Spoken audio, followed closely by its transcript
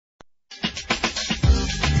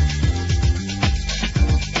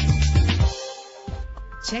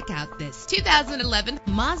Check out this 2011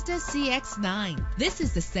 Mazda CX-9. This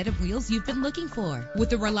is the set of wheels you've been looking for,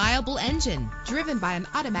 with a reliable engine driven by an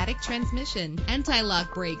automatic transmission.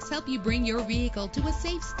 Anti-lock brakes help you bring your vehicle to a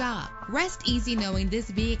safe stop. Rest easy knowing this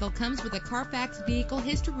vehicle comes with a Carfax Vehicle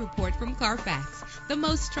History Report from Carfax, the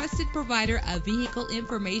most trusted provider of vehicle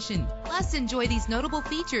information. Plus, enjoy these notable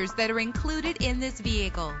features that are included in this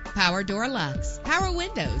vehicle: power door locks, power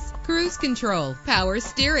windows, cruise control, power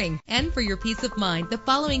steering. And for your peace of mind, the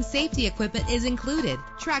following safety equipment is included: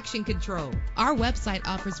 traction control. Our website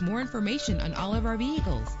offers more information on all of our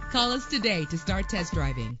vehicles. Call us today to start test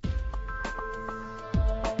driving.